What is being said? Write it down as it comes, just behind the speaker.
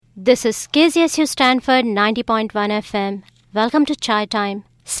This is KZSU Stanford 90.1 FM. Welcome to Chai Time.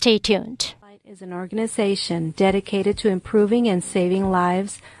 Stay tuned. Light is an organization dedicated to improving and saving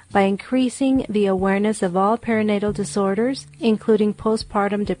lives by increasing the awareness of all perinatal disorders, including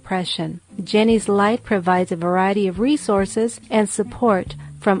postpartum depression. Jenny's Light provides a variety of resources and support,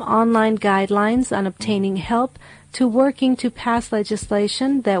 from online guidelines on obtaining help to working to pass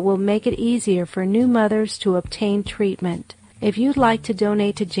legislation that will make it easier for new mothers to obtain treatment. If you'd like to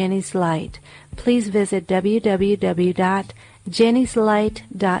donate to Jenny's Light, please visit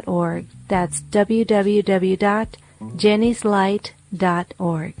www.jennyslight.org. That's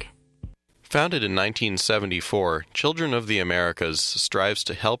www.jennyslight.org. Founded in 1974, Children of the Americas strives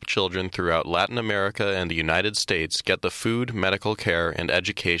to help children throughout Latin America and the United States get the food, medical care, and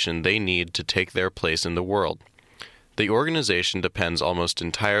education they need to take their place in the world. The organization depends almost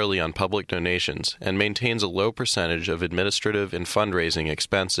entirely on public donations and maintains a low percentage of administrative and fundraising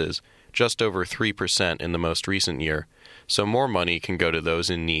expenses, just over 3% in the most recent year, so more money can go to those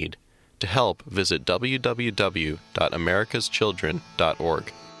in need. To help, visit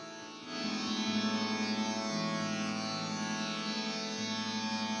www.americaschildren.org.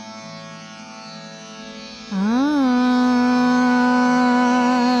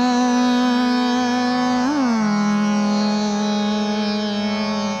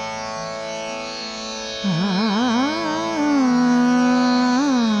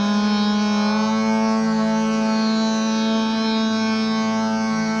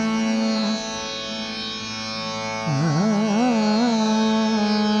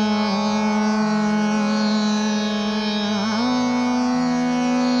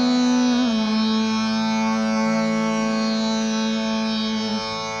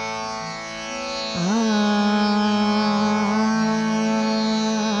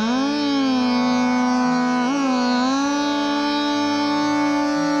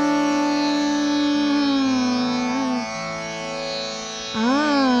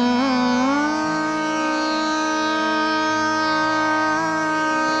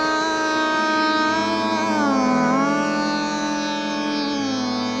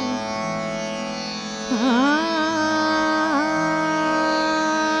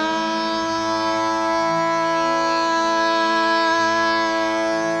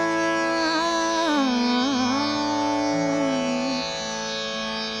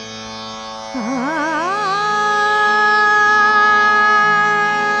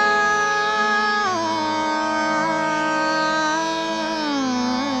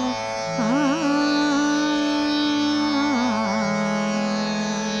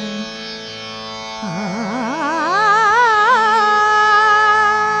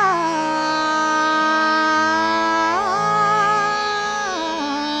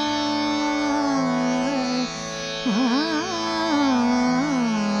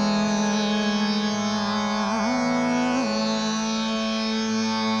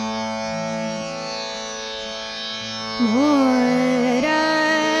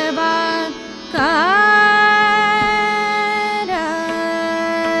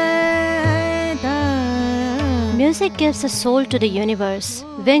 Music gives a soul to the universe,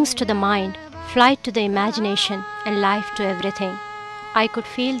 wings to the mind, flight to the imagination, and life to everything. I could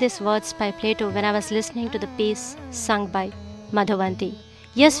feel these words by Plato when I was listening to the piece sung by Madhavanti.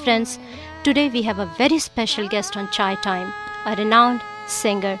 Yes, friends, today we have a very special guest on Chai Time, a renowned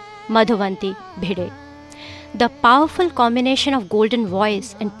singer, Madhavanti Bhide. The powerful combination of golden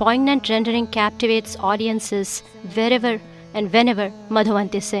voice and poignant rendering captivates audiences wherever and whenever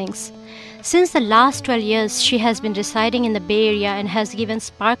Madhavanti sings. Since the last 12 years, she has been residing in the Bay Area and has given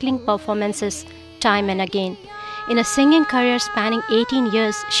sparkling performances time and again. In a singing career spanning 18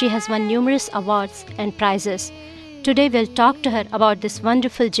 years, she has won numerous awards and prizes. Today we'll talk to her about this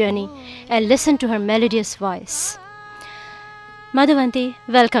wonderful journey and listen to her melodious voice. Madhavanti,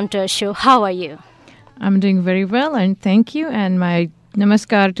 welcome to our show. How are you? I'm doing very well, and thank you, and my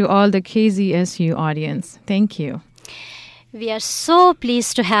namaskar to all the KZSU audience. Thank you. We are so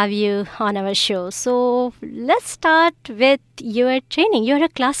pleased to have you on our show. So let's start with your training. You're a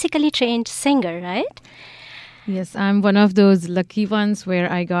classically trained singer, right? Yes, I'm one of those lucky ones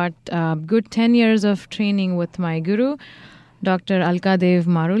where I got good 10 years of training with my guru, Dr. Alkadev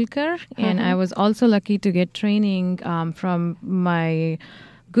Marulkar. And I was also lucky to get training from my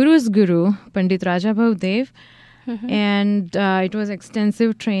guru's guru, Pandit Rajabhav Dev. And it was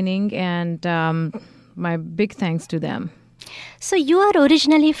extensive training, and my big thanks to them. So you are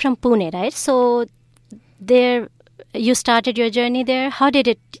originally from Pune, right? So there you started your journey there. How did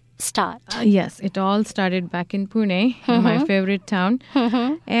it start? Yes, it all started back in Pune, my favorite town.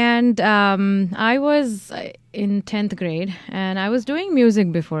 And I was in 10th grade, and I was doing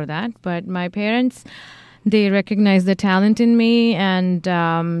music before that, but my parents, they recognized the talent in me, and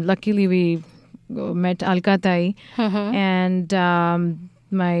luckily we met Alka Tai, and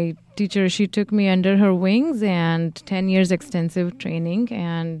my teacher, she took me under her wings, and 10 years extensive training,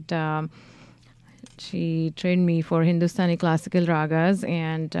 and she trained me for Hindustani classical ragas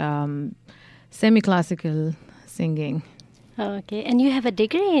and semi-classical singing. Okay, and you have a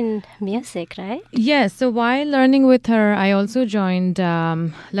degree in music, right? Yes, so while learning with her, I also joined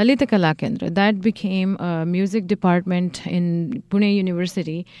Lalita Kala Kendra. That became a music department in Pune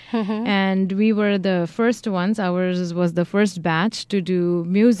University. And we were the first ones. Ours was the first batch to do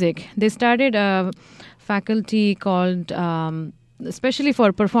music. They started a faculty called especially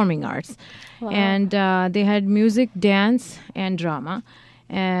for performing arts. Wow. And they had music, dance, and drama.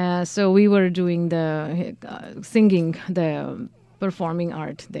 So we were doing the singing, the performing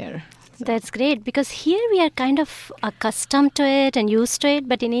art there. So. That's great, because here we are kind of accustomed to it and used to it.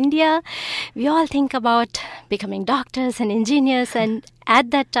 But in India, we all think about becoming doctors and engineers. And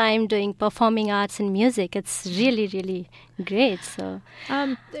at that time, doing performing arts and music, it's really, really great. So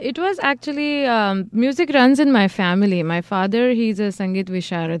it was actually, music runs in my family. My father, he's a Sangeet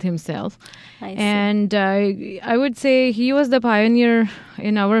Visharad himself. And I would say he was the pioneer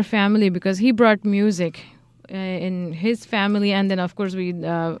in our family, because he brought music in his family. And then, of course,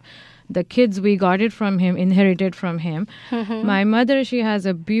 the kids, we got it from him, inherited from him. My mother, she has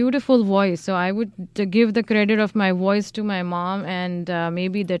a beautiful voice. So I would give the credit of my voice to my mom, and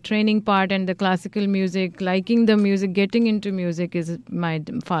maybe the training part and the classical music, liking the music, getting into music is my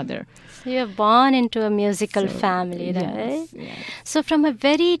father. So you're born into a musical family, right? Yes. So from a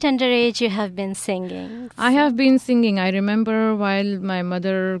very tender age, you have been singing. I have been singing. I remember while my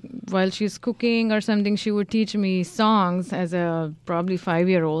mother, while she's cooking or something, she would teach me songs as a probably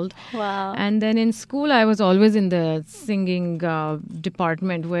 5-year-old. Wow. And then in school, I was always in the singing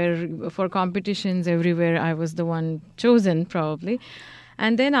department, where for competitions everywhere, I was the one chosen probably.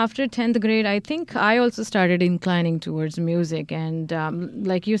 And then after 10th grade, I think I also started inclining towards music. And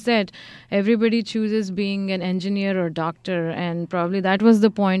like you said, everybody chooses being an engineer or doctor. And probably that was the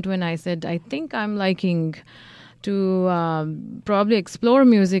point when I said, I think I'm liking to probably explore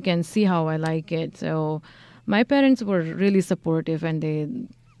music and see how I like it. So my parents were really supportive, and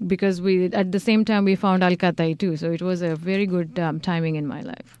because we at the same time we found Alka Tai too. So it was a very good timing in my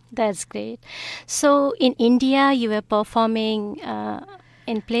life. That's great. So in India, you were performing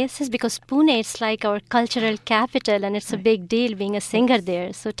in places, because Pune, it's like our cultural capital, and it's a big deal being a singer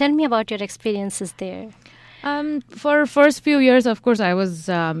there. So tell me about your experiences there. For first few years, of course, I was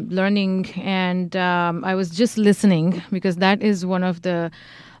learning, and I was just listening, because that is one of the,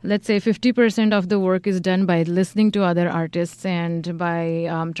 let's say 50% of the work is done by listening to other artists and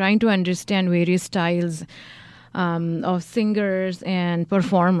by trying to understand various styles of singers and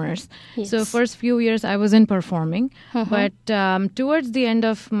performers. Yes. So first few years I was in performing, but towards the end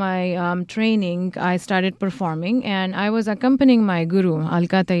of my training, I started performing, and I was accompanying my guru,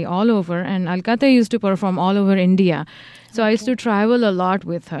 Alka Tai, all over, and Alka Tai used to perform all over India. So I used to travel a lot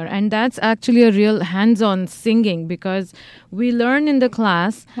with her, and that's actually a real hands-on singing, because we learn in the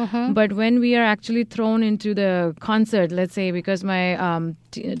class, but when we are actually thrown into the concert, let's say, because my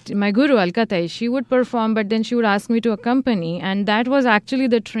guru Alka Tai, she would perform, but then she would ask me to accompany, and that was actually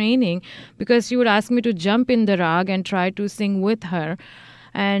the training, because she would ask me to jump in the rag and try to sing with her.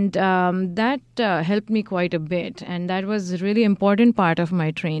 And that helped me quite a bit, and that was a really important part of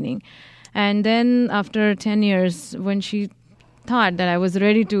my training. And then after 10 years, when she thought that I was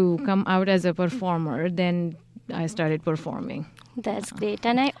ready to come out as a performer, then I started performing. That's great.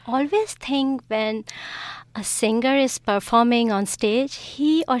 And I always think when a singer is performing on stage,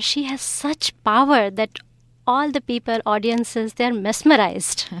 he or she has such power that all the people, audiences, they're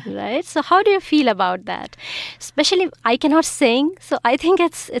mesmerized, right? So how do you feel about that? Especially, I cannot sing, so I think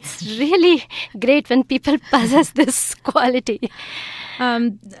it's really great when people possess this quality.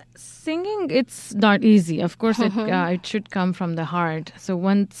 Singing, it's not easy. Of course, it should come from the heart. So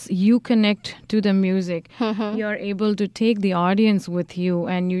once you connect to the music, you're able to take the audience with you,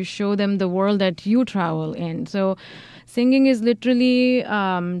 and you show them the world that you travel in. So singing is literally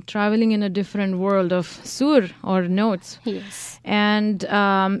traveling in a different world of sur or notes. Yes. And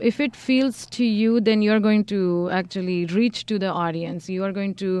if it feels to you, then you're going to actually reach to the audience. You are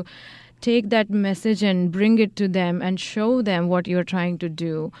going to take that message and bring it to them and show them what you're trying to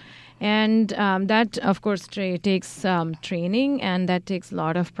do. And that, of course, takes training, and that takes a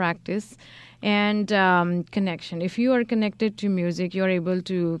lot of practice and connection. If you are connected to music, you're able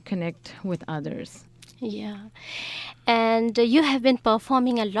to connect with others. Yeah. And you have been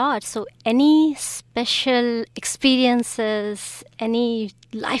performing a lot. So any special experiences, any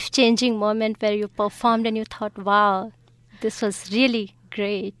life-changing moment where you performed and you thought, wow, this was really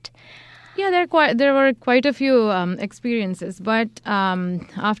great? Yeah, there were quite a few experiences. But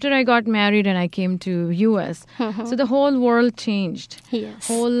after I got married and I came to US, so the whole world changed. Yes.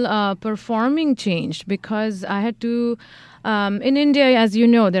 Whole performing changed, because I had to... in India, as you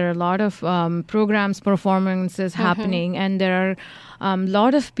know, there are a lot of programs, performances happening, and there are a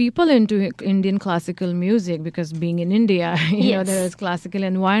lot of people into Indian classical music, because being in India, you know, there is classical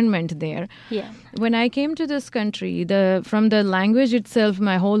environment there. Yeah. When I came to this country, from the language itself,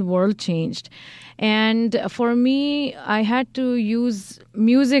 my whole world changed. And for me, I had to use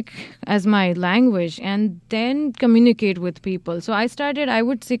music as my language and then communicate with people. So I started, I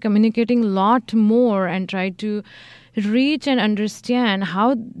would say, communicating a lot more and try to reach and understand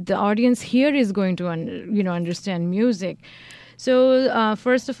how the audience here is going to understand music. So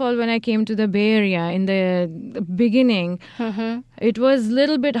first of all, when I came to the Bay Area in the beginning, it was a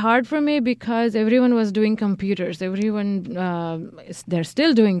little bit hard for me because everyone was doing computers. Everyone, they're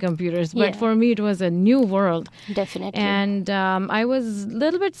still doing computers. But for me, it was a new world. Definitely. And I was a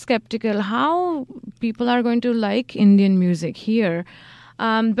little bit skeptical how people are going to like Indian music here.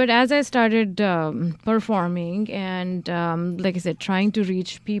 But as I started performing and, like I said, trying to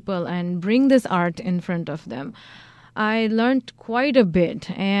reach people and bring this art in front of them, I learned quite a bit.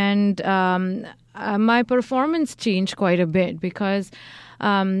 And my performance changed quite a bit because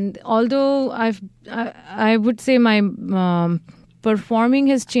although I would say my performing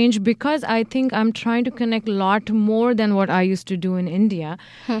has changed because I think I'm trying to connect a lot more than what I used to do in India.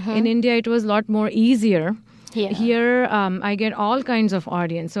 In India, it was a lot more easier. Yeah. Here, I get all kinds of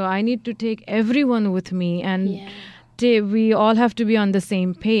audience. So I need to take everyone with me, and we all have to be on the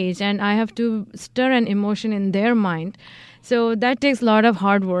same page, and I have to stir an emotion in their mind. So that takes a lot of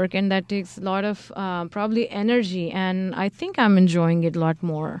hard work, and that takes a lot of probably energy, and I think I'm enjoying it a lot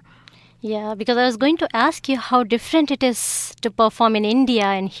more. Yeah, because I was going to ask you how different it is to perform in India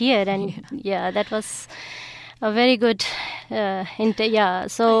and here, and that was a very good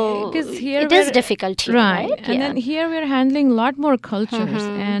so here it is difficult here, right? And then here we're handling a lot more cultures,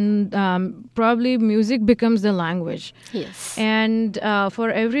 and probably music becomes the language. Yes. And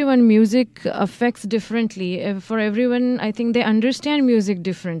for everyone, music affects differently. For everyone, I think they understand music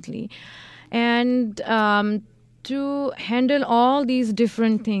differently. And to handle all these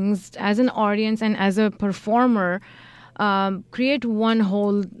different things as an audience and as a performer, create one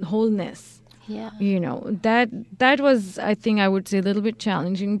wholeness. Yeah. You know, that was, I think, I would say a little bit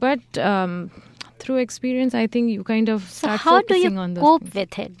challenging. But through experience, I think you kind of start focusing on those things. How do you cope things.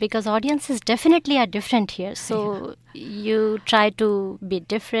 with it? Because audiences definitely are different here. So you try to be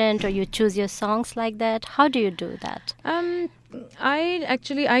different, or you choose your songs like that. How do you do that?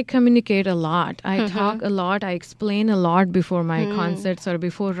 I communicate a lot. I talk a lot. I explain a lot before my concerts or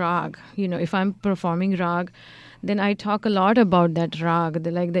before Rag. You know, if I'm performing Rag, then I talk a lot about that rag,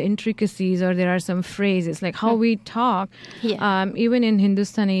 the intricacies, or there are some phrases, like how we talk. Yeah. Even in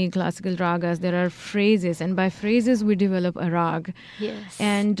Hindustani classical ragas, there are phrases, and by phrases we develop a rag. Yes.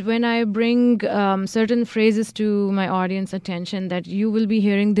 And when I bring certain phrases to my audience attention that you will be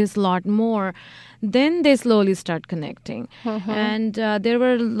hearing this lot more, then they slowly start connecting. And there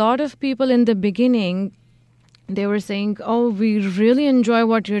were a lot of people in the beginning. They were saying, oh, we really enjoy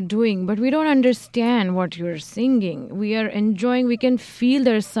what you're doing, but we don't understand what you're singing. We are enjoying, we can feel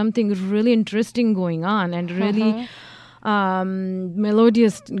there's something really interesting going on and really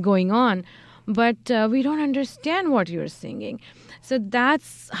melodious going on, but we don't understand what you're singing. So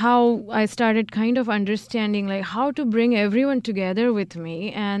that's how I started kind of understanding like how to bring everyone together with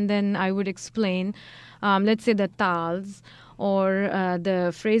me. And then I would explain, let's say the tals, or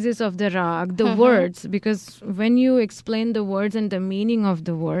the phrases of the rag, the words, because when you explain the words and the meaning of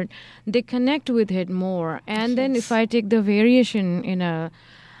the word, they connect with it more. And then if I take the variation in a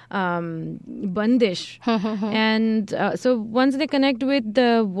bandish, and so once they connect with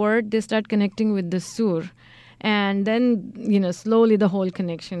the word, they start connecting with the sur. And then, slowly the whole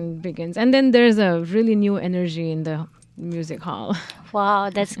connection begins. And then there's a really new energy in the music hall. Wow,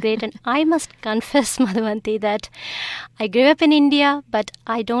 that's great. And I must confess, Madhuvanti, that I grew up in India, but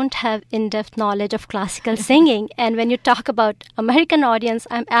I don't have in-depth knowledge of classical singing. And when you talk about American audience,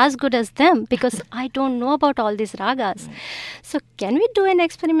 I'm as good as them because I don't know about all these ragas. So can we do an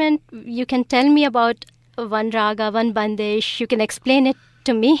experiment? You can tell me about one raga, one bandish. You can explain it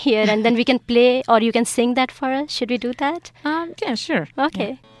to me here, and then we can play, or you can sing that for us. Should we do that? Yeah, sure.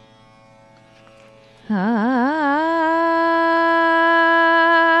 Okay.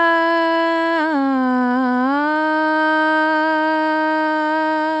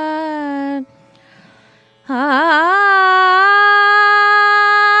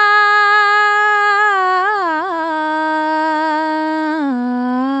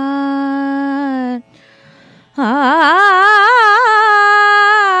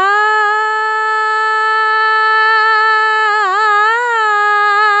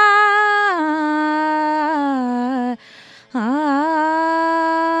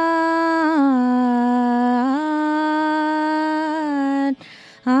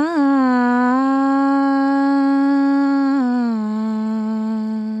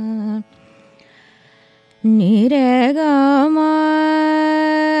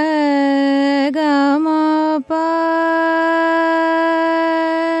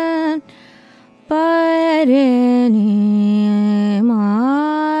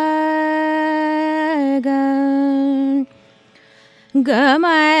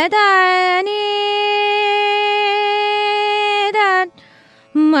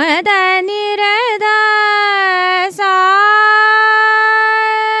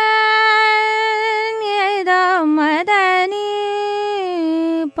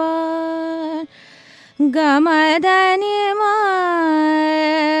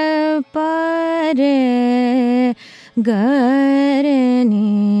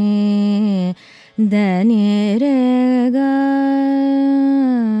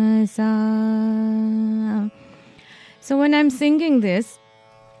 So when I'm singing this,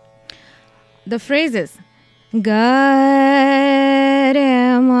 the phrases ga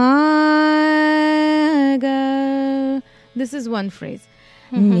re ma ga, this is one phrase.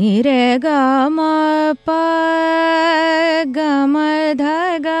 Ni re ga ma pa ga ma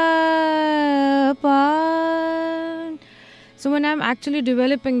dha ga pa. So when I'm actually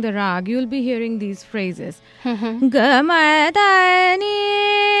developing the rag, you'll be hearing these phrases. Ga ma da ni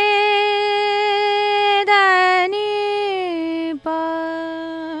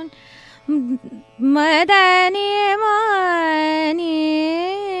pa ma da ni ma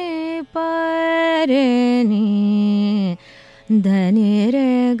ni pa re ni da ni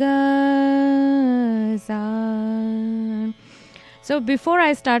re ga sa. So before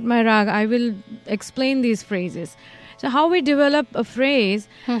I start my rag, I will explain these phrases. So how we develop a phrase,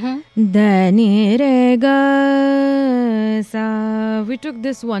 da ni re ga sa. We took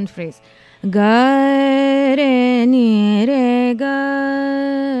this one phrase, ga re ni re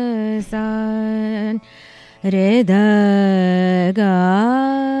ga sa, re da ga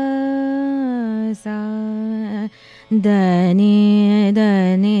sa, da ni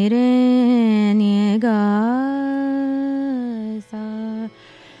re ni ga sa.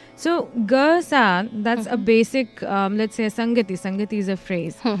 So, ga sa, that's a basic, let's say, sangati. Sangati is a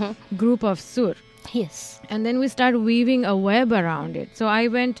phrase, group of sur. Yes. And then we start weaving a web around it. So, I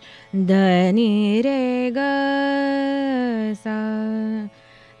went da ni re ga sa.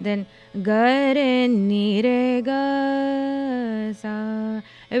 Then ga re ni re ga sa.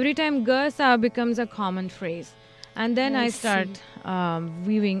 Every time ga sa becomes a common phrase. And then I start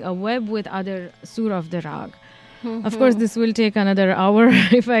weaving a web with other sur of the rag. Of course, this will take another hour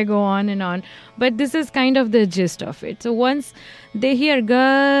if I go on and on. But this is kind of the gist of it. So once they hear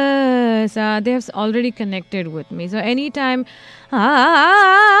ga sa, they have already connected with me. So anytime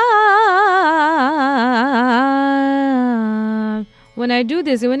when I do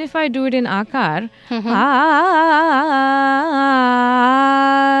this, even if I do it in akar,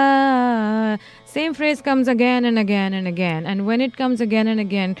 same phrase comes again and again and again. And when it comes again and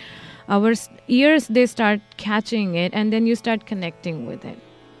again, our ears, they start catching it, and then you start connecting with it.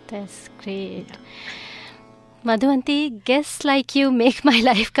 That's great. Yeah. Madhuvanti, guests like you make my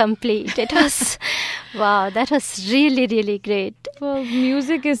life complete. It was, wow, that was really, really great. Well,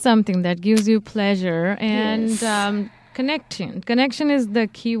 music is something that gives you pleasure and yes. Connection. Connection is the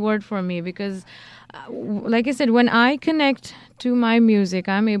key word for me because, like I said, when I connect to my music,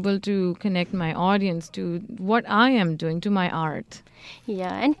 I'm able to connect my audience to what I am doing, to my art.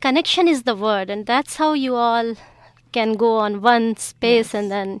 Yeah, and connection is the word, and that's how you all can go on one space. Yes.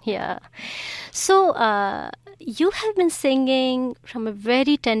 And then, yeah. So, you have been singing from a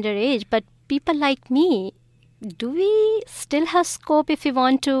very tender age, but people like me, do we still have scope if we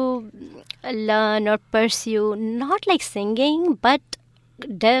want to learn or pursue, not like singing, but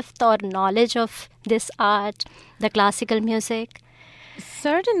depth or knowledge of this art, the classical music?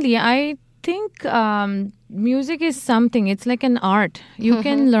 Certainly, I think music is something, it's like an art. You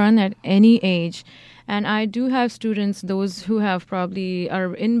can learn at any age. And I do have students, those who have probably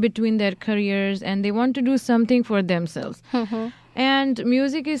are in between their careers and they want to do something for themselves. And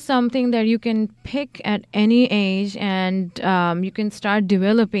music is something that you can pick at any age, and you can start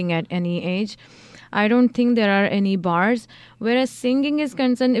developing at any age. I don't think there are any bars. Whereas singing is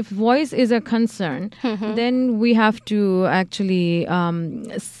concerned, if voice is a concern, then we have to actually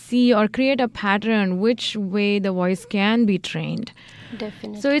see or create a pattern which way the voice can be trained.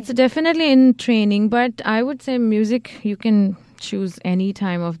 Definitely. So it's definitely in training, but I would say music, you can choose any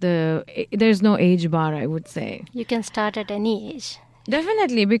time of there's no age bar, I would say. You can start at any age.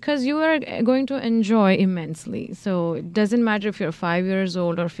 Definitely, because you are going to enjoy immensely. So it doesn't matter if you're 5 years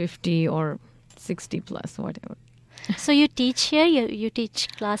old or 50 or 60 plus, whatever. So you teach here? You teach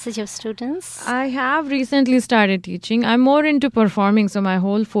classes, your students? I have recently started teaching. I'm more into performing, so my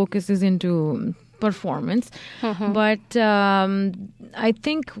whole focus is into performance. But I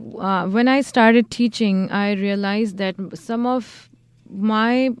think when I started teaching, I realized that some of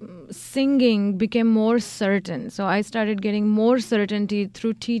my singing became more certain. So I started getting more certainty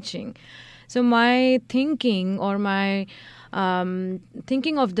through teaching. So my thinking or my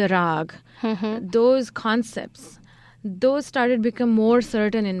thinking of the rag, those concepts, those started become more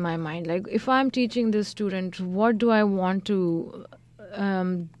certain in my mind. Like if I'm teaching this student, what do I want to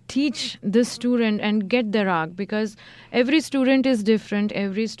teach this student and get the rag? Because every student is different.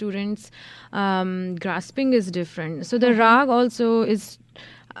 Every student's grasping is different. So the rag also is,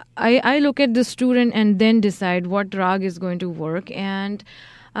 I look at the student and then decide what rag is going to work, and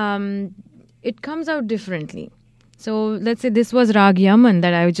it comes out differently. So let's say this was Rag Yaman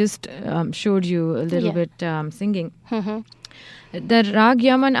that I just showed you a little bit singing. The Rag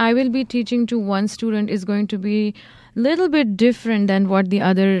Yaman I will be teaching to one student is going to be little bit different than what the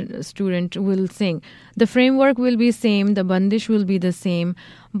other student will sing. The framework will be same, the bandish will be the same,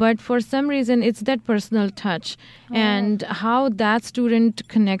 but for some reason it's that personal touch and how that student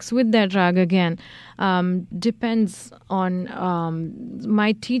connects with that rag again depends on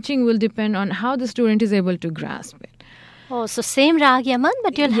my teaching will depend on how the student is able to grasp it. Oh, so same Rag Yaman,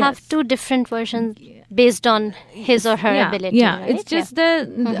 but you'll have two different versions based on his or her ability. Yeah, right? it's just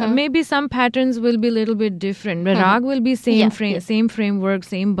maybe some patterns will be a little bit different. The rag will be same framework,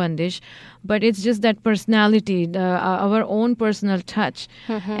 same bandish, but it's just that personality, our own personal touch,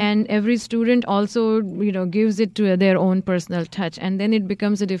 and every student also gives it to their own personal touch, and then it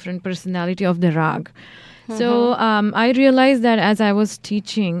becomes a different personality of the rag. So I realized that as I was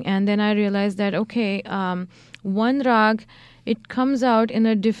teaching, and then I realized that one rag, it comes out in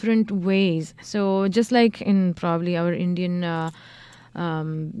a different ways. So just like in probably our Indian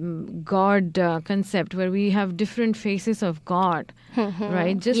God concept, where we have different faces of God,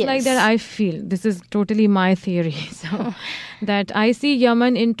 right? Just like that, I feel this is totally my theory. So that I see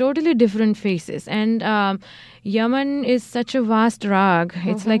Yaman in totally different faces, and Yaman is such a vast rag.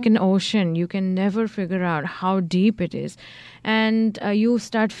 It's like an ocean. You can never figure out how deep it is. And you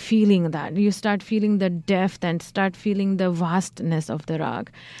start feeling that. You start feeling the depth and start feeling the vastness of the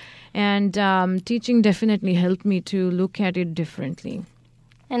rag. And teaching definitely helped me to look at it differently.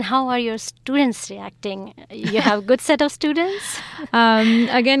 And how are your students reacting? You have a good set of students?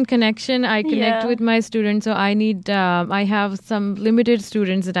 Again, connection. I connect with my students. So I have some limited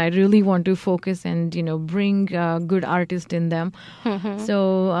students that I really want to focus and, bring good artists in them.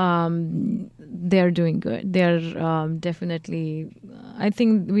 So they're doing good. They're definitely, I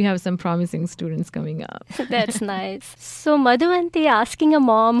think we have some promising students coming up. That's nice. So Madhuvanti, asking a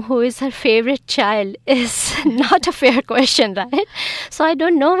mom who is her favorite child is not a fair question, right? So I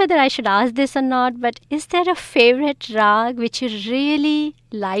don't know whether I should ask this or not, but is there a favorite rag which you really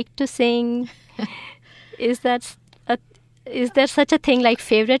like to sing? Is there such a thing like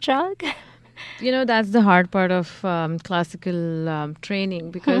favorite rag? That's the hard part of classical training,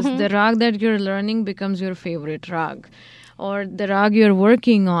 because the rag that you're learning becomes your favorite rag, or the rag you're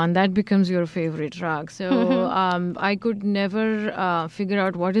working on, that becomes your favorite rag. So I could never figure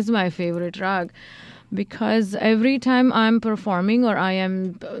out what is my favorite rag, because every time I'm performing, or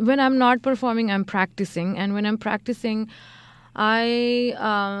when I'm not performing, I'm practicing, and when I'm practicing, I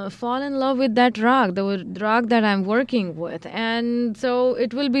fall in love with that rag, the rag that I'm working with. And so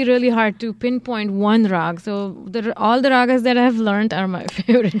it will be really hard to pinpoint one rag. So all the ragas that I've learned are my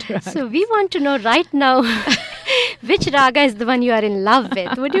favorite ragas. So we want to know right now which raga is the one you are in love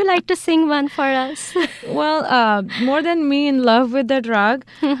with. Would you like to sing one for us? Well, more than me in love with that rag,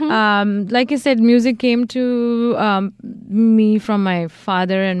 like I said, music came to me from my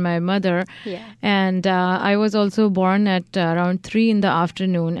father and my mother. Yeah. And I was also born at around 3 in the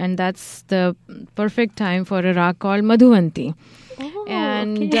afternoon, and that's the perfect time for a rag called Madhuvanti. Oh,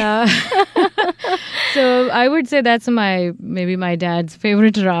 and okay. So I would say that's maybe my dad's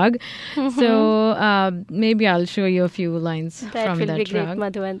favorite rag. So maybe I'll show you a few lines That from will that be great, rag.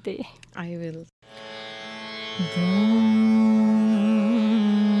 Madhuvanti. I will.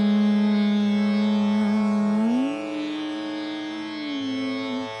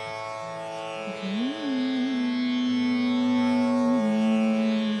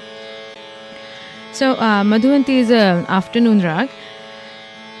 So Madhuvanti is an afternoon rag.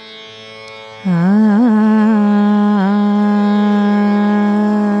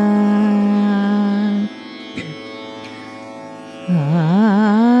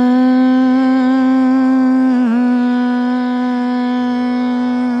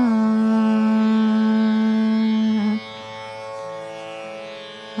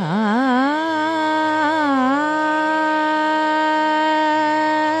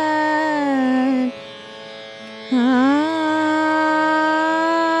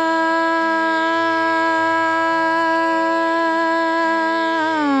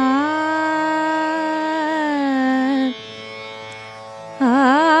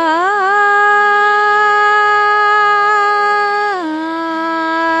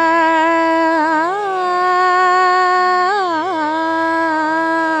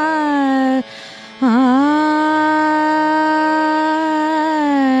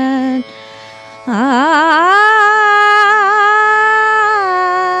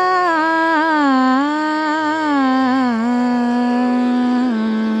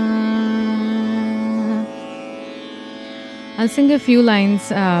 I'll sing a few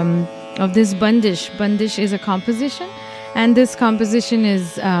lines of this Bandish. Bandish is a composition, and this composition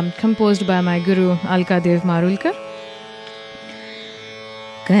is composed by my guru Alkadev Marulkar.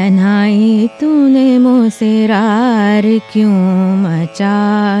 Kanhai तूने मुझसे रार क्यों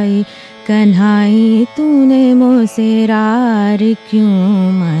मचाई, कन्हाई तूने मुझसे रार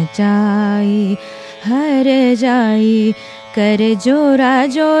क्यों मचाई, हर जाई कर जोरा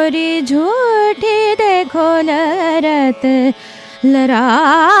जोरी झूठी देखो लरत लड़ाई,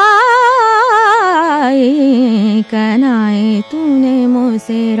 कन्हाई तूने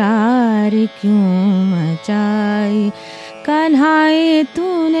मुझसे रार क्यों मचाई, कन्हाई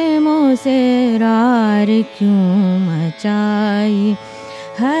तूने मुझसे रार क्यों मचाई,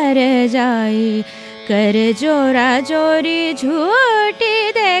 हर जाई कर जोरा जोरी झूठी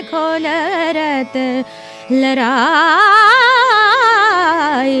देखो लरत लड़ाई,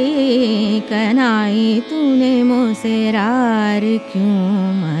 कन्हाई तूने मुझसे रार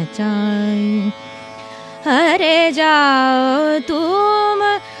क्यों मचाई, अरे जाओ तुम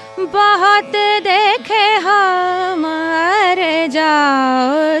बहुत देखे हम, अरे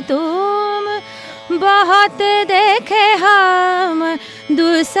जाओ तुम बहुत देखे हम,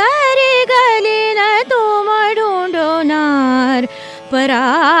 दूसरी गली न तुम ढूंढो नार पराई,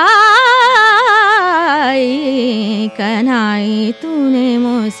 कन्हाई तूने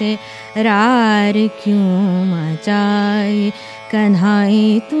मुझसे रार क्यों मचाई, कन्हाई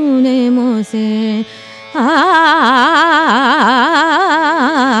तूने मुझसे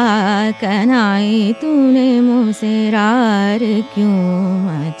कन्हाई तूने मुझसे रार क्यों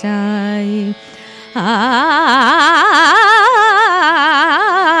मचाई,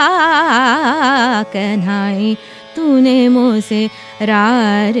 कन्हाई तूने मुझसे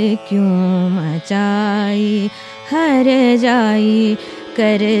रार क्यों मचाई, हर जाई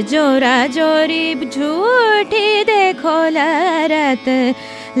कर जोरा जोरी झूठी देखो लरत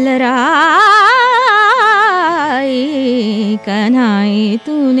लड़ाई, कन्हाई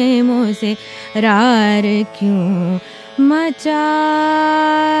तूने मुझसे रार क्यों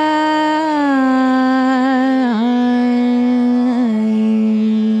मचाई.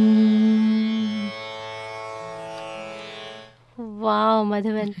 Wow,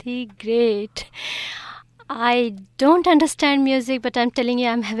 Madhuvanti, great. I don't understand music, but I'm telling you,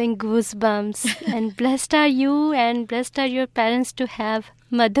 I'm having goosebumps. And blessed are you, and blessed are your parents to have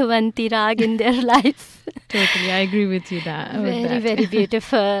Madhuvanti Rag in their life. Totally, I agree with you Very, very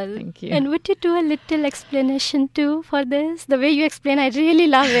beautiful. Thank you. And would you do a little explanation too for this? The way you explain, I really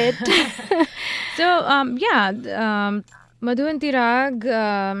love it. So, Madhuvanti Rag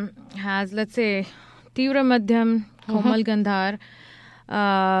has, let's say, Tivra Madhyam, Komal Gandhar,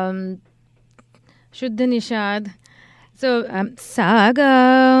 Shuddha Nishad. So,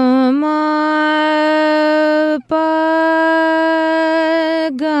 Saga Ma Pa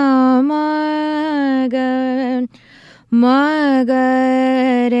Ga Ma Ga Ma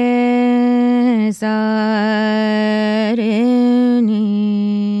Ga Re Sa Re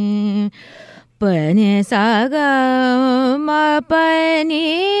Ni Pa Ni Sa Ga Ma Pa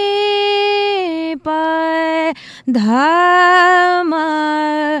Ni pa dha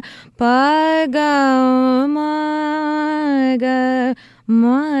ma pa ga ma ga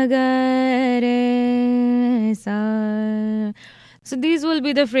ma ga re sa. So these will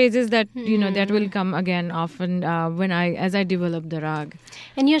be the phrases that that will come again often as I develop the rag.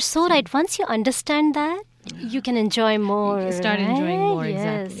 And you're so right. Once you understand that, you can enjoy more. You start enjoying more,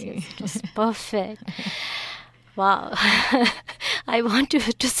 exactly. Yes, it was perfect. Wow. I want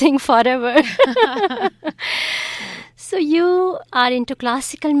to sing forever. So you are into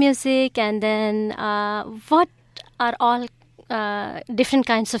classical music, and then what are all different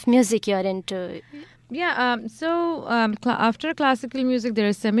kinds of music you're into? Yeah, after classical music, there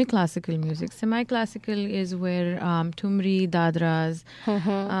is semi-classical music. Semi-classical is where Thumri, Dadras,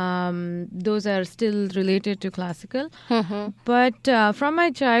 those are still related to classical. But from my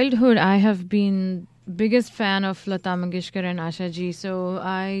childhood, I have been biggest fan of Lata Mangeshkar and Asha Ji. So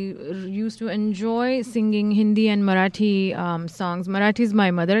I used to enjoy singing Hindi and Marathi songs. Marathi is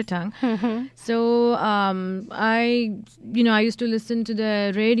my mother tongue. So I used to listen to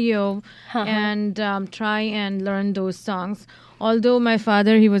the radio and try and learn those songs. Although my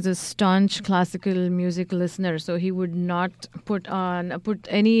father, he was a staunch classical music listener, so he would not put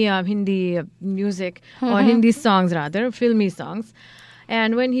any Hindi music or Hindi songs, rather filmy songs.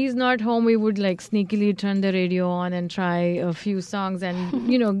 And when he's not home, we would sneakily turn the radio on and try a few songs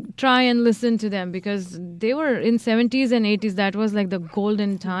and, try and listen to them, because they were in 70s and 80s. That was the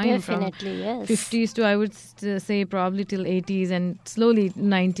golden time. Definitely, from yes. 50s to, I would say, probably till 80s and slowly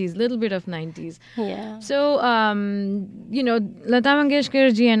 90s, little bit of 90s. Yeah. So, Lata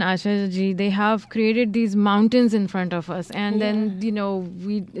Mangeshkar ji and Asha ji, they have created these mountains in front of us. And then,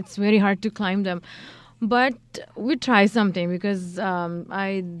 it's very hard to climb them. But we try something, because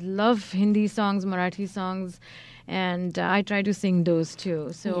I love Hindi songs, Marathi songs, and I try to sing those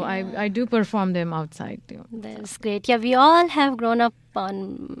too. So I do perform them outside too. That's great. Yeah, we all have grown up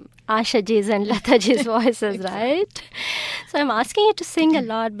on Asha Ji's and Lata Ji's voices, right? So I'm asking you to sing a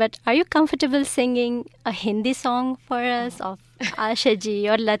lot, but are you comfortable singing a Hindi song for us of Asha Ji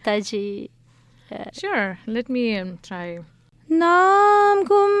or Lata Ji? Sure. Let me try. नाम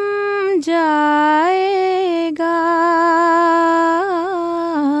गुम जाएगा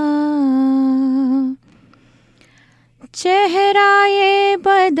चेहरा ये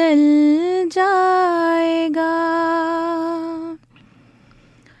बदल जाएगा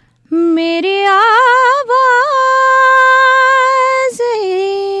मेरी आवाज़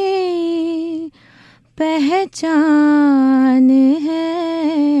ही पहचान है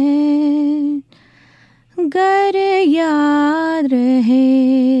गर याद रहे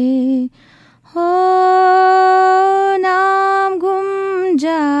हो नाम गुम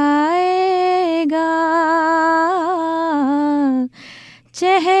जाएगा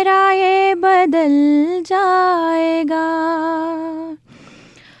चेहरा ये बदल जाएगा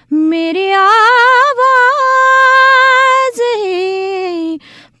मेरी आवाज़ ही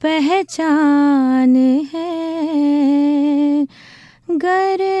पहचान है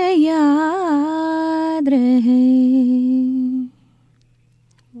गर याद रहे.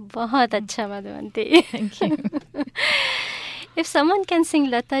 बहुत अच्छा Madhuvanti. Thank you. If someone can sing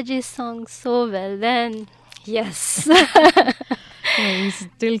Lata Ji's song so well, then yes. We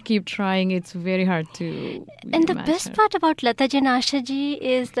still keep trying. It's very hard to. And the best part about Lata Ji and Asha Ji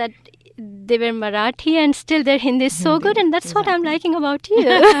is that they were Marathi and still their Hindi is so good, and that's what I'm liking about you.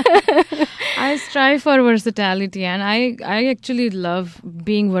 I strive for versatility, and I actually love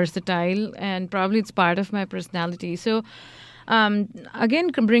being versatile, and probably it's part of my personality. So,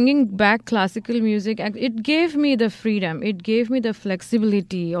 again, bringing back classical music, it gave me the freedom. It gave me the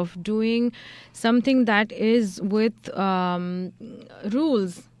flexibility of doing something that is with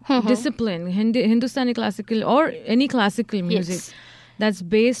rules, discipline, Hindustani classical or any classical music. Yes. That's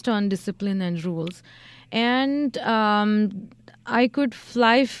based on discipline and rules. And I could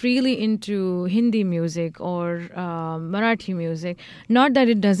fly freely into Hindi music or Marathi music. Not that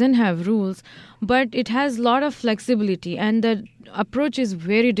it doesn't have rules, but it has a lot of flexibility. And the approach is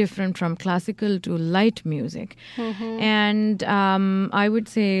very different from classical to light music. And I would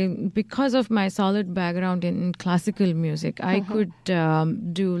say because of my solid background in classical music, I could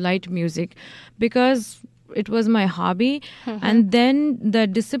do light music because it was my hobby. And then the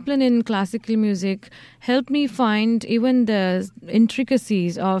discipline in classical music helped me find even the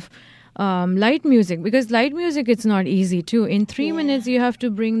intricacies of light music, because light music, it's not easy too. In 3 minutes you have to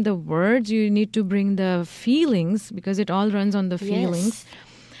bring the words, you need to bring the feelings, because it all runs on the feelings.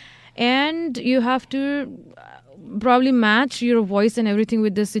 And you have to probably match your voice and everything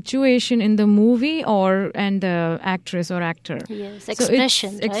with the situation in the movie and the actress or actor. Yes,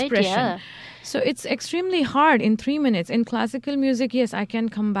 expression, so it's right? expression. Yeah. So it's extremely hard in 3 minutes. In classical music, yes, I can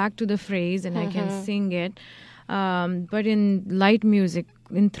come back to the phrase and I can sing it. But in light music,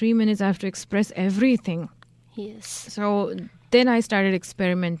 in 3 minutes, I have to express everything. Yes. So then I started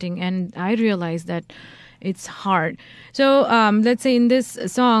experimenting and I realized that it's hard. So let's say in this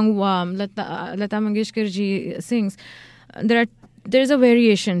song, Lata Mangeshkar ji sings, there's a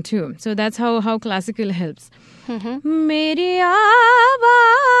variation too. So that's how classical helps. मेरी आवाज़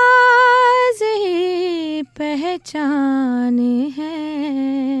ही पहचान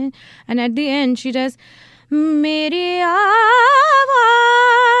है. And at the end she does, मेरी आवाज़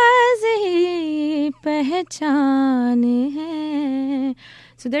ही पहचान है.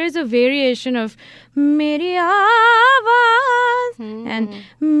 So there is a variation of मेरी आवाज़ and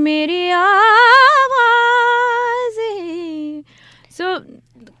मेरी आवाज़ ही. So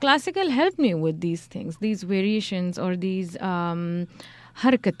classical helped me with these things, these variations or these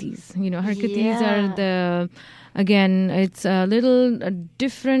harkatis. Harkatis are again, it's a little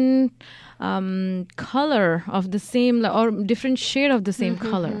different color of the same or different shade of the same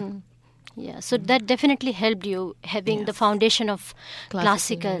color. Yeah, so that definitely helped you having the foundation of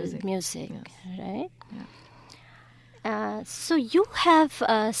classical music. Yes. Right? Yeah. So you have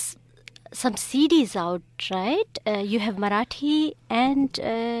some CDs out, right? You have Marathi and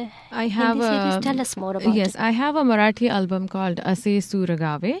I have Hindi series. Tell us more about it. Yes, I have a Marathi album called Ase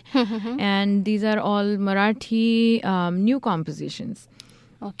Suragave, and these are all Marathi new compositions.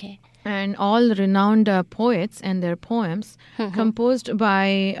 Okay. And all renowned poets and their poems composed by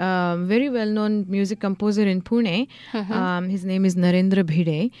a very well-known music composer in Pune. His name is Narendra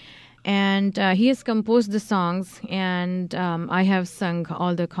Bhide. And he has composed the songs, and I have sung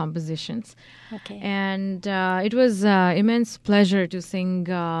all the compositions. Okay. And it was immense pleasure to sing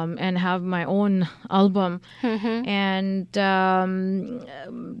and have my own album. And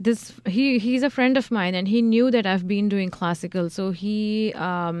he's a friend of mine, and he knew that I've been doing classical, so he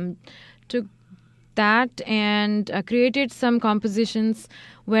took that and created some compositions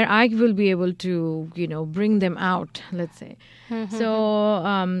where I will be able to, bring them out, let's say.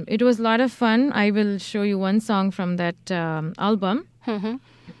 So it was a lot of fun. I will show you one song from that album.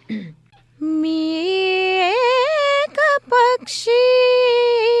 मी एक पक्षी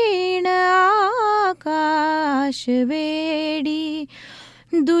आकाश वेडी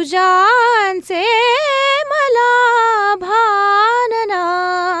दुजांचे मला भान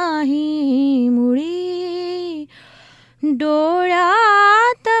नाही मुळी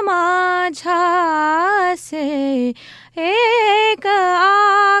डोळ्यात माझ्यासे एक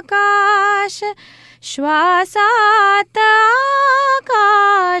आकाश श्वासात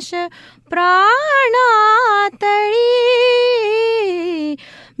आकाश प्राणातळी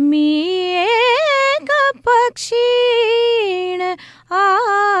मी एक पक्षीण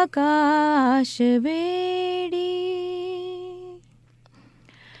आकाश वेडी.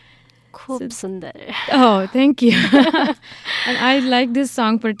 Khub sundar. Oh, thank you. And I like this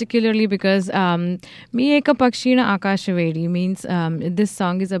song particularly because Mi Eka Pakshina Akashavedi means this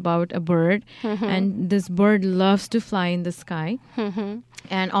song is about a bird, and this bird loves to fly in the sky.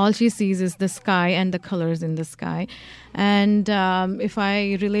 And all she sees is the sky and the colors in the sky. And if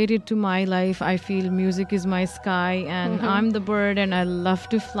I relate it to my life, I feel music is my sky, and I'm the bird, and I love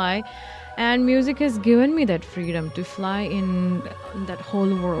to fly. And music has given me that freedom to fly in that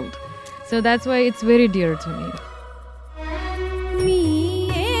whole world. So that's why it's very dear to me.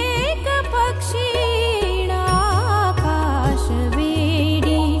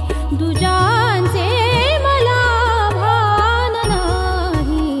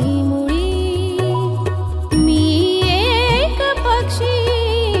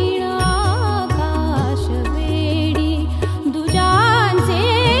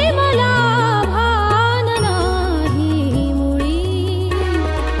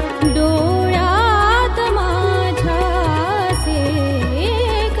 डोळ्यात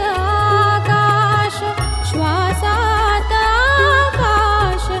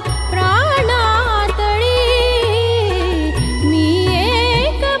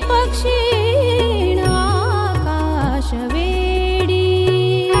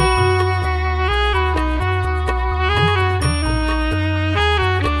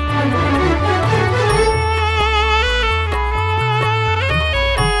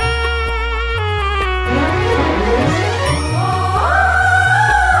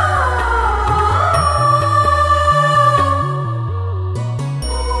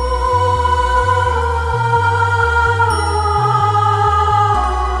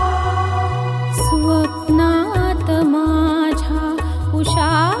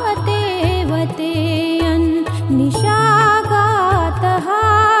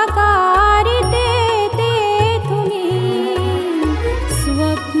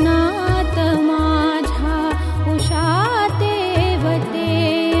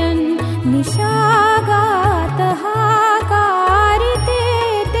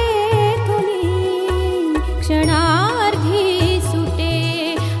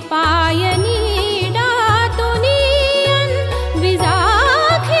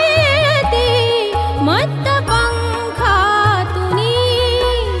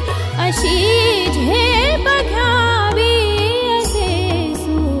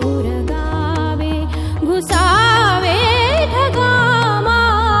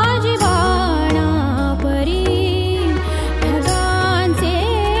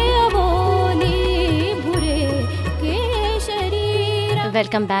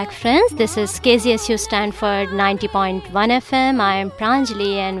Welcome back, friends. This is KZSU Stanford 90.1 FM. I am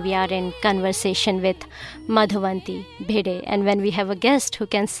Pranjali and we are in conversation with Madhuvanti Bhede. And when we have a guest who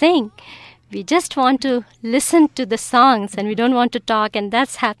can sing, we just want to listen to the songs and we don't want to talk, and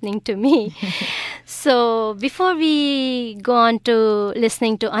that's happening to me. So before we go on to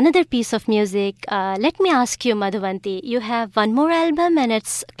listening to another piece of music, let me ask you, Madhuvanti, you have one more album and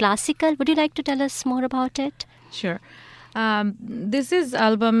it's classical. Would you like to tell us more about it? Sure. This is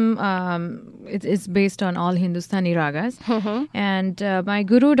album, it's based on all Hindustani ragas. And my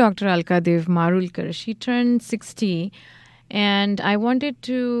guru, Dr. Alkadev Marulkar, she turned 60. And I wanted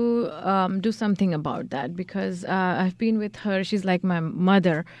to do something about that because I've been with her. She's like my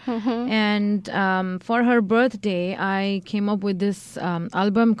mother. And for her birthday, I came up with this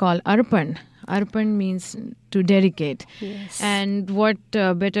album called Arpan. Arpan means to dedicate. Yes. And what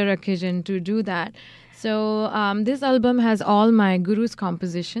better occasion to do that? So this album has all my guru's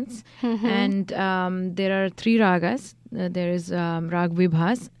compositions. And there are 3 ragas. There is Rag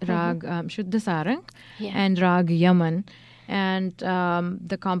Vibhas, Rag Shuddha Sarang, and Rag Yaman. And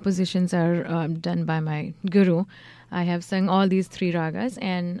the compositions are done by my guru. I have sung all these 3 ragas,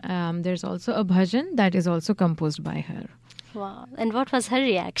 and there's also a bhajan that is also composed by her. Wow. And what was her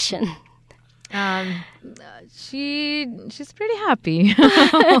reaction? She's pretty happy.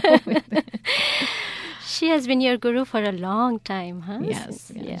 She has been your guru for a long time, huh?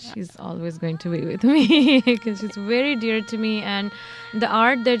 Yes, she's always going to be with me because she's very dear to me, and the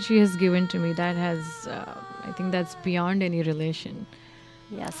art that she has given to me, that has, I think that's beyond any relation.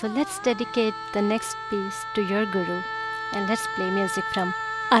 Yeah, so let's dedicate the next piece to your guru and let's play music from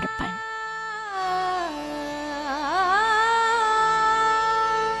Arpan.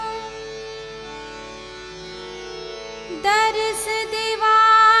 दर्स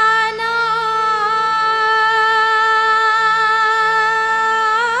दीवाना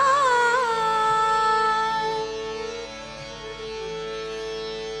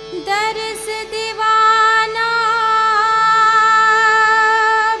दर्स दीवाना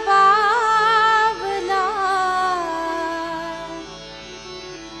बावला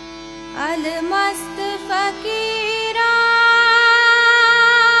अलमस्त फकीरा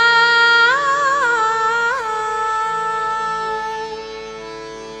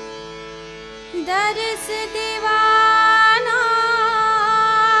दर्स दीवाना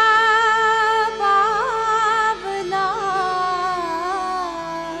बावला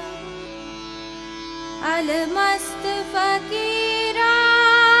अलमस्त फकीरा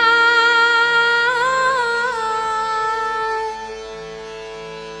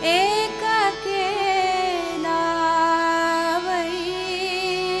एक अकेला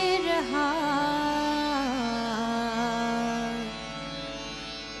वही रहा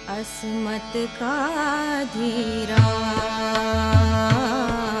असमत का धीरा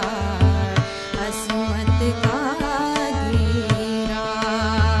असमत का धीरा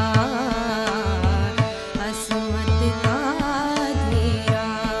असमत का धीरा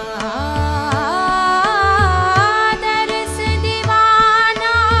दर्स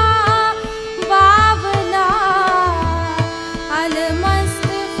दीवाना बावला अलमस्त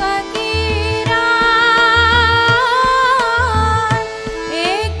फकीरा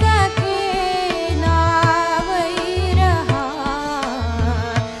एक अकेला वही रहा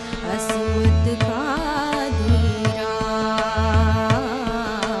असमत का धीरा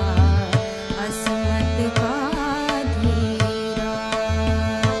असमत का धीरा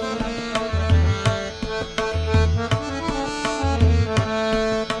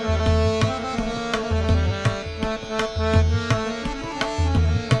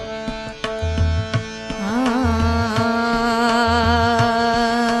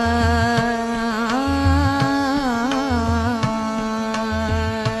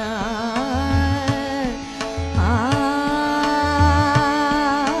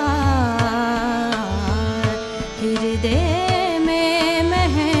हृदय में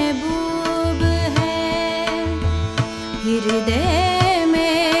महबूब है हृदय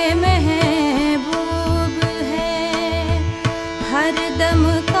में महबूब है हर दम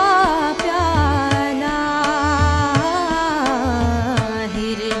का प्याला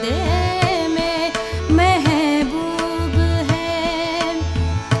हृदय में महबूब है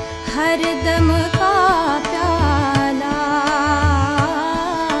हर दम का प्याला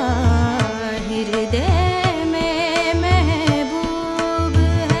हृदय में महबूब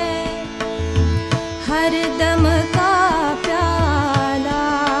है हर दम का प्याला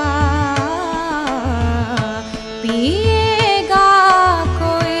पिएगा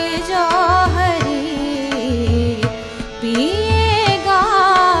कोई जौहरी पिएगा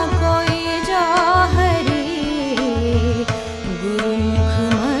कोई जौहरी गुरुमुख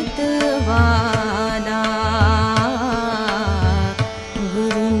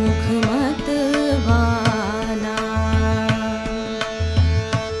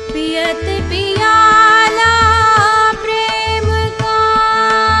पियत पियाला प्रेम का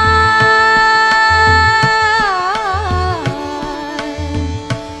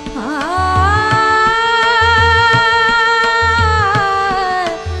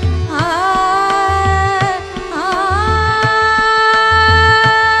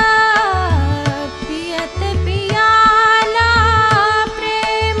पियत पियाला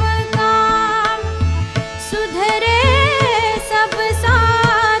प्रेम का सुधरे सब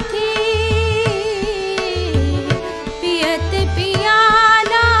साथी पियत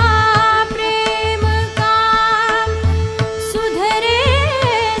पियाला प्रेम का सुधरे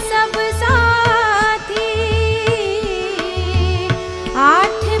सब साथी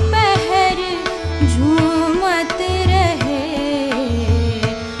आठ पहर झूमत रहे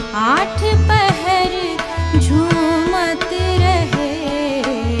आठ पहर झूमत रहे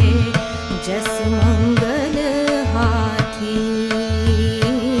जस मंगल हाथी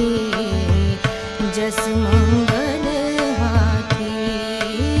जस मंगल हाथी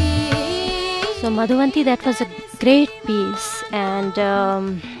So, Madhuvanti, that was a great piece. And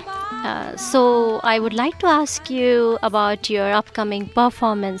so, I would like to ask you about your upcoming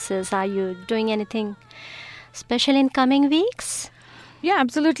performances. Are you doing anything special in coming weeks? Yeah,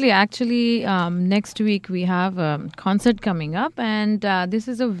 absolutely. Actually, next week we have a concert coming up, and this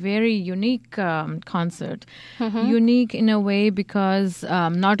is a very unique concert. Unique in a way because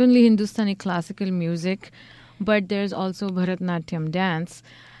not only Hindustani classical music, but there's also Bharatnatyam dance.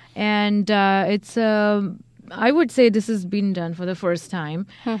 And it's I would say this has been done for the first time.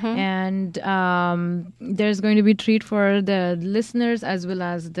 And there's going to be treat for the listeners as well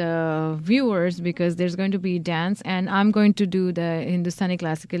as the viewers because there's going to be dance. And I'm going to do the Hindustani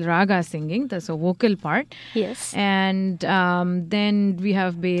classical raga singing, that's a vocal part. Yes. And then we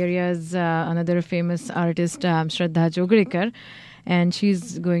have Bay Area's another famous artist, Shraddha Jogrekar. And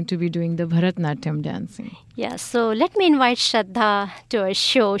she's going to be doing the Bharatnatyam dancing. Yeah, so let me invite Shraddha to our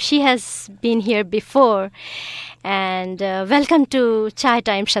show. She has been here before. And welcome to Chai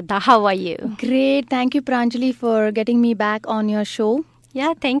Time, Shraddha. How are you? Great. Thank you, Pranjali, for getting me back on your show.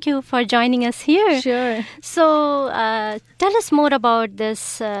 Yeah, thank you for joining us here. Sure. So tell us more about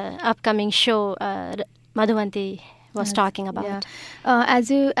this upcoming show Madhuvanti was talking about. Yeah.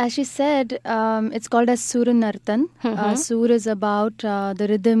 As she said, it's called as Sur Nartan. Sur is about the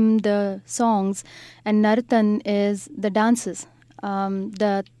rhythm, the songs, and Nartan is the dances,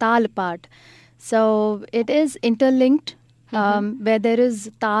 the tal part. So it is interlinked. Where there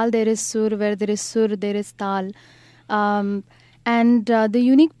is tal, there is sur. Where there is sur, there is tal. And the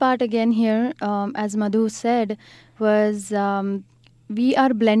unique part again here, as Madhu said, was we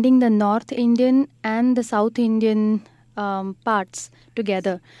are blending the North Indian and the South Indian parts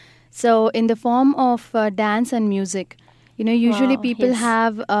together. So in the form of dance and music. You know, usually people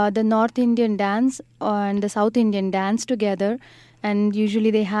have the North Indian dance and the South Indian dance together. And usually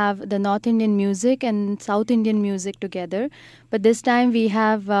they have the North Indian music and South Indian music together. But this time we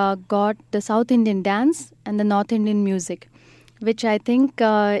have got the South Indian dance and the North Indian music, which I think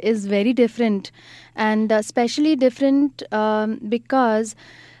is very different, and especially different because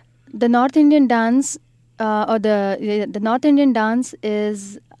the North Indian dance or the North Indian dance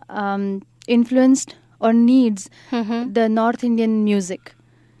is influenced or needs the North Indian music,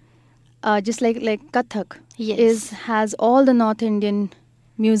 just like Kathak has all the North Indian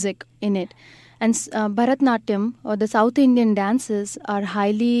music in it. And Bharatnatyam or the South Indian dances are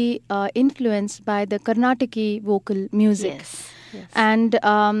highly influenced by the Karnataki vocal music. Yes. And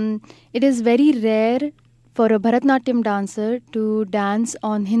it is very rare for a Bharatnatyam dancer to dance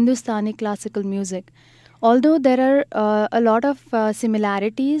on Hindustani classical music. Although there are a lot of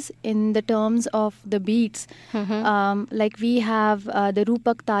similarities in the terms of the beats, like we have the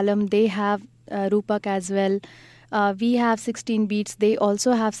Rupak Talam, they have Rupak as well. We have 16 beats, they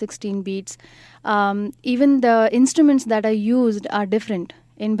also have 16 beats. Even the instruments that are used are different.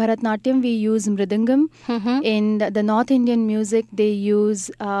 In Bharatnatyam, we use mridangam. In the North Indian music, they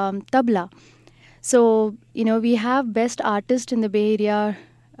use tabla. So, you know, we have best artists in the Bay Area,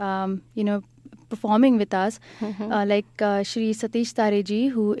 performing with us, like Shri Satish Tareji,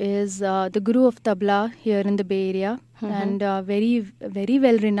 who is the guru of tabla here in the Bay Area, and very, very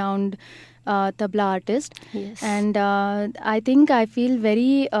well-renowned tabla artist. Yes. And I think I feel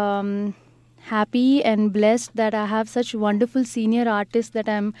very happy and blessed that I have such wonderful senior artists that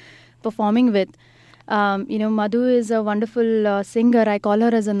I'm performing with. Madhu is a wonderful singer. I call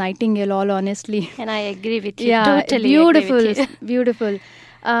her as a nightingale, all honestly. And I agree with you. Yeah, Totally beautiful, agree with you. beautiful.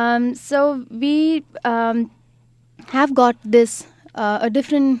 So we have got this a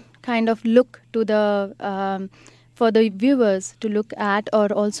different kind of look to the for the viewers to look at,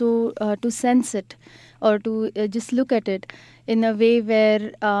 or also to sense it, or to just look at it in a way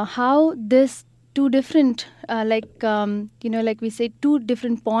where how this two different, like we say, two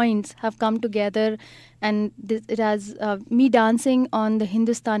different points have come together, and it has me dancing on the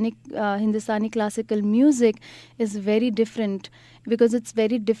Hindustani classical music is very different, because it's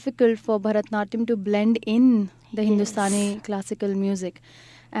very difficult for Bharatanatyam to blend in the Hindustani classical music.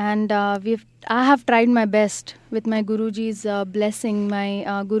 And I have tried my best with my Guruji's blessing, my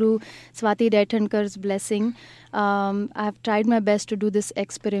Guru Swati Daithankar's blessing. I have tried my best to do this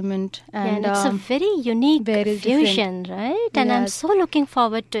experiment. And it's a very unique fusion, right? And I'm so looking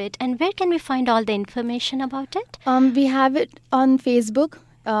forward to it. And where can we find all the information about it? We have it on Facebook.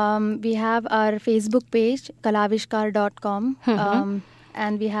 We have our Facebook page, kalavishkar.com.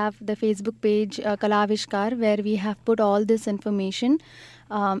 And we have the Facebook page, Kalavishkar, where we have put all this information.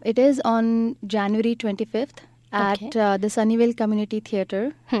 It is on January 25th at the Sunnyvale Community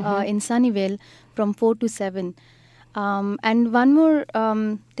Theatre in Sunnyvale from 4 to 7. And one more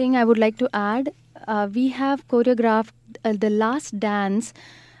thing I would like to add. We have choreographed the last dance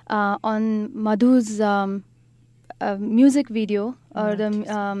on Madhu's music video, or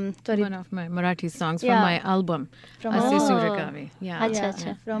one of my Marathi songs from my album, Ase Surakavi.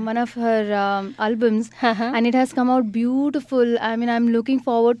 From one of her albums, and it has come out beautiful. I mean, I'm looking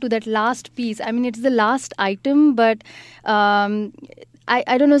forward to that last piece. I mean, it's the last item, but I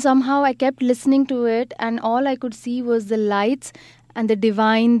don't know, somehow I kept listening to it, and all I could see was the lights and the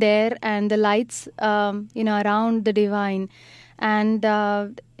divine there, and the lights around the divine. And I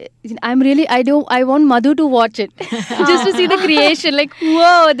want Madhu to watch it just to see the creation. Like,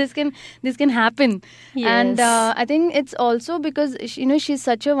 whoa, this can happen. Yes. And I think it's also because she's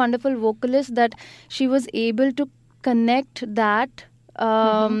such a wonderful vocalist that she was able to connect that,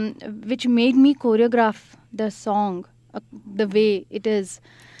 which made me choreograph the song the way it is.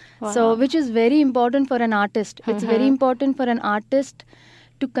 Wow. So, which is very important for an artist. It's very important for an artist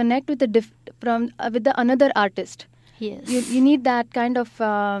to connect with the another artist. Yes. You need that kind of,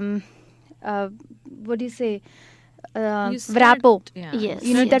 what do you say, vrapo. Yes.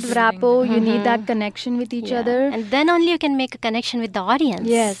 You need that vrapo, you need that connection with each other. And then only you can make a connection with the audience.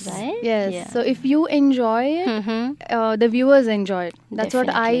 Yes, right? Yes. Yeah. So if you enjoy it, the viewers enjoy it. That's what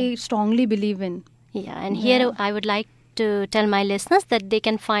I strongly believe in. Yeah, and here I would like to tell my listeners that they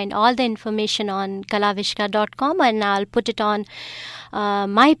can find all the information on kalavishkar.com, and I'll put it on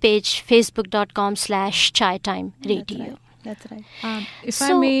my page, facebook.com/Chai Time Radio. That's right. If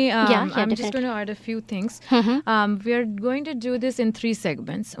I may, I'm definitely. just going to add a few things. We are going to do this in 3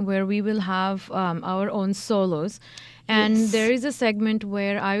 segments, where we will have our own solos. And there is a segment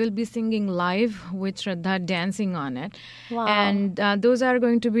where I will be singing live with Shraddha dancing on it. Wow. And those are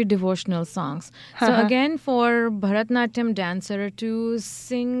going to be devotional songs. So again, for Bharatanatyam dancer to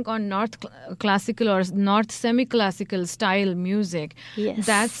sing on North classical or North semi-classical style music,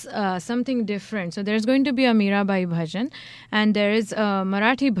 that's something different. So there's going to be a Mirabai bhajan, and there is a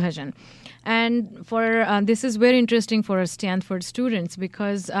Marathi bhajan. And for this is very interesting for Stanford students,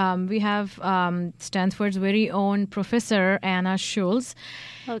 because we have Stanford's very own professor, Anna Schulz,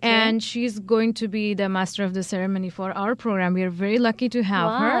 and she's going to be the master of the ceremony for our program. We are very lucky to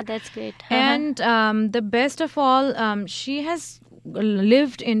have her. Wow, that's great. And the best of all, she has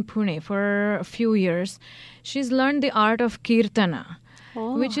lived in Pune for a few years. She's learned the art of kirtana.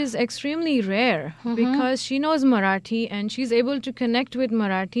 Which is extremely rare, because she knows Marathi and she's able to connect with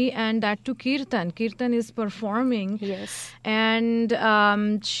Marathi, and that to kirtan. Kirtan is performing. Yes. And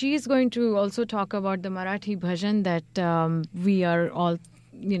she's going to also talk about the Marathi bhajan that we are all,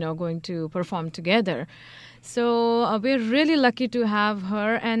 going to perform together. So we're really lucky to have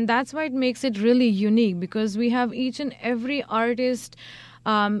her, and that's why it makes it really unique, because we have each and every artist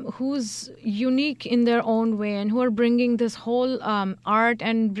who's unique in their own way, and who are bringing this whole art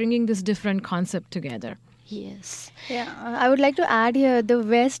and bringing this different concept together. Yes. Yeah, I would like to add here, the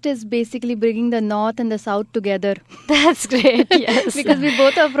West is basically bringing the North and the South together. That's great, yes. Because we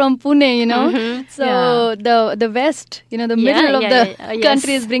both are from Pune, So the West, the middle of the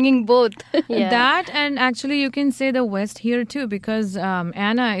country is bringing both. That, and actually you can say the West here too, because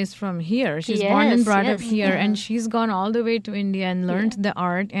Anna is from here. She's born and brought up here, and she's gone all the way to India and learned the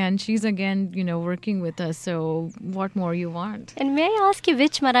art, and she's again, working with us. So what more you want? And may I ask you,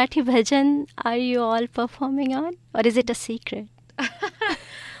 which Marathi bhajan are you all performing on? Or is it a secret?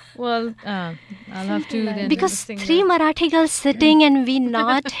 Well, I'll have to then because sing 3 Marathi girls sitting and we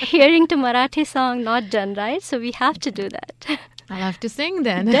not hearing to Marathi song, not done, right? So we have to do that. I'll have to sing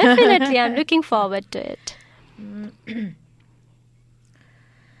then. Definitely, I'm looking forward to it.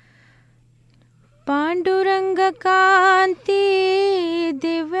 Pandurang कांती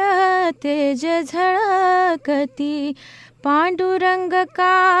दिव्य तेज झळकती पांडुरंग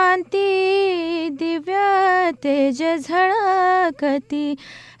कांती दिव्य तेज झळकती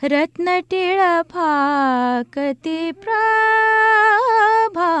रत्न टिळफाकती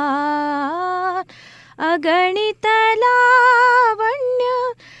प्रभा अगणित लावण्य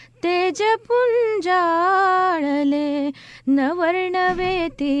तेज पुंजाळले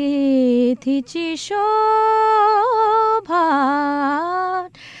नवर्णवेती तिची शोभा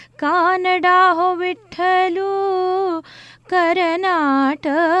कानडा हो विठ्ठलू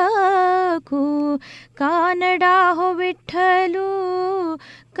करनाटकू कानडा हो विठ्ठलू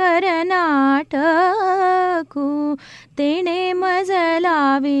करनाटकू तेणे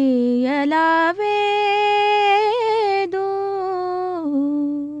मजलावी यलावे दू.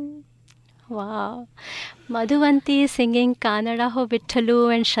 Wow. Madhuvanti singing Kannada Ho Vitthalu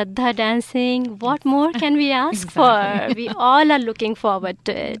and Shraddha dancing. What more can we ask for? We all are looking forward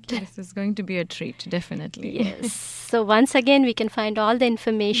to it. This is going to be a treat, definitely. Yes. So once again, we can find all the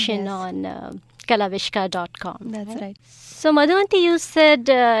information on kalavishka.com. That's right. So Madhuvanti, you said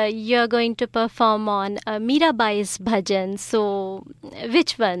you're going to perform on Mirabai's bhajan. So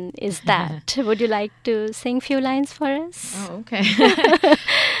which one is that? Would you like to sing few lines for us? Oh, okay.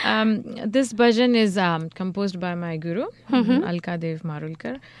 This bhajan is composed by my guru, Alka Dev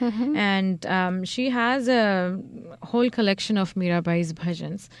Marulkar. And she has a whole collection of Mirabai's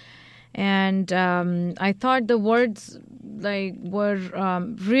bhajans. And I thought the words were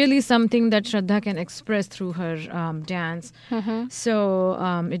really something that Shraddha can express through her dance. So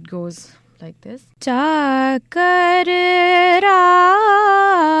it goes like this. चाकर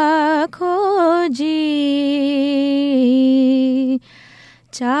राखो जी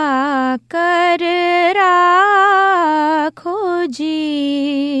चाकर राखो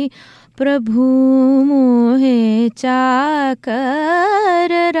जी प्रभु मोहे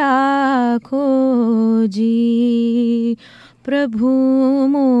चाकर राखो जी प्रभु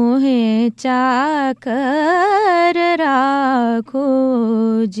मोहे चाकर राखो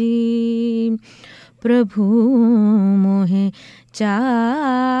जी प्रभु मोहे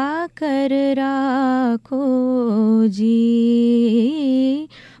चाकर राखो जी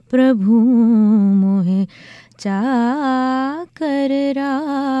प्रभु मोहे चाकर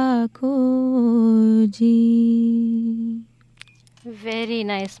राखो जी. Very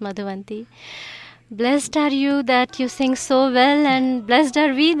nice, Madhuvanti. Blessed are you that you sing so well, and blessed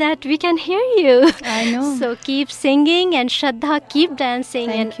are we that we can hear you. I know. So keep singing, and Shraddha, keep dancing.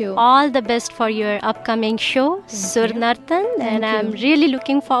 Thank you. All the best for your upcoming show, Sur Nartan, and I'm really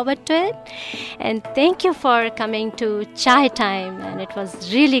looking forward to it. And thank you for coming to Chai Time, and it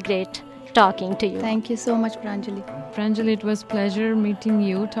was really great talking to you. Thank you so much, Pranjali. Pranjali, it was pleasure meeting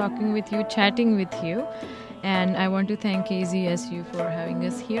you, talking with you, chatting with you. And I want to thank KZSU for having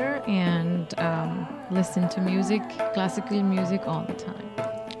us here and listen to music, classical music all the time.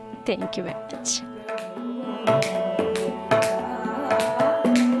 Thank you very much.